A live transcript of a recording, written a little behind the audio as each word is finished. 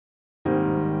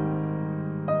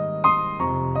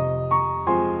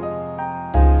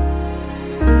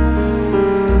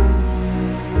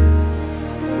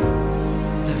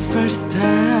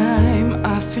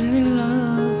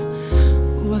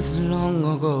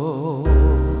before.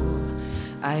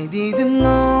 I didn't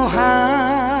know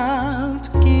how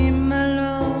to give my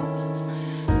love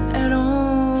at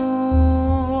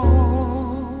all.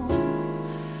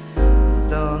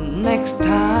 The next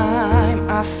time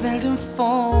I seldom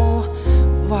fall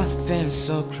what felt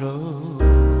so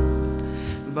close,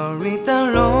 but with the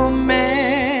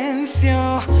romance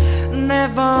you're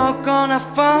never gonna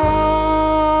find.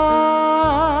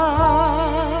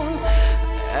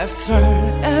 After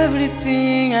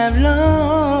everything I've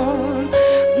learned,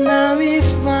 now is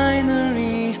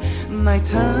finally my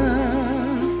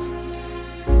turn.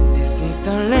 This is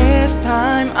the last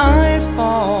time I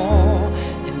fall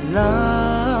in love.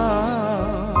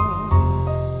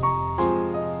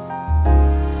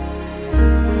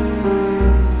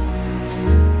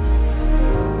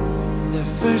 The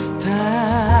first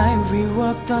time we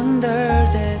walked under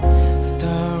that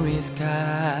starry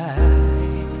sky,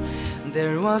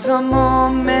 there was a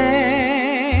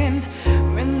moment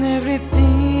when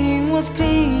everything was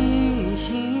clean,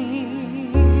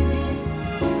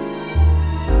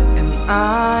 and I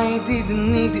didn't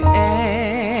need to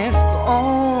ask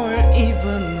or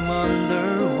even wonder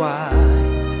why,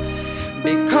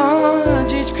 because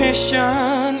each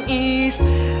question is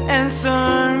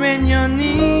answered when you're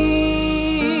near.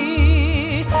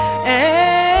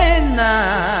 And I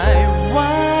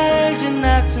want you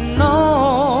not to know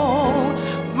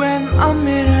when a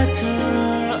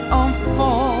miracle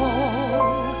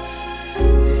unfolds.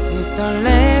 This is the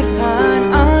last time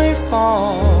I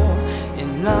fall in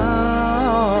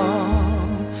love.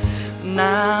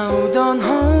 Now don't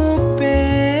hold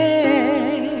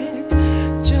back,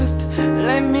 just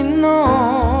let me know.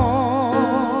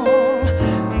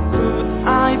 Could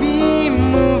I be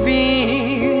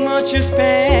moving much too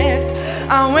fast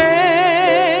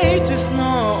away to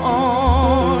snow?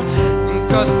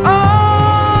 'Cause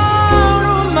all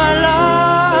of my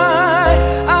life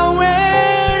I'm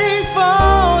waiting for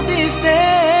this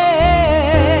day,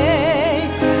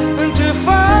 to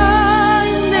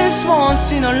find this once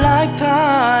in a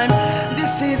lifetime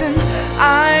decision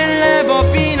I'll never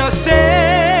be the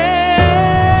same.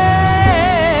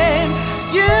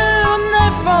 You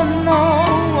never know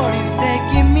what is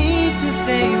taking me to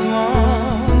phase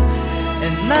one,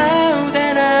 and now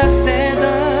that I said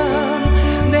done,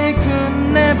 they could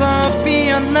never be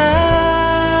enough.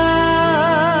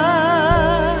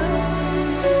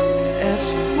 As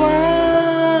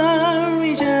far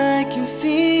as I can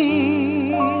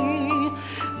see,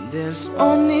 there's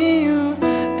only you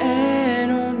and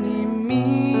only me.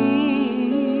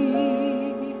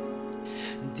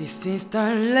 This is the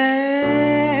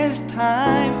last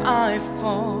time I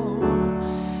fall.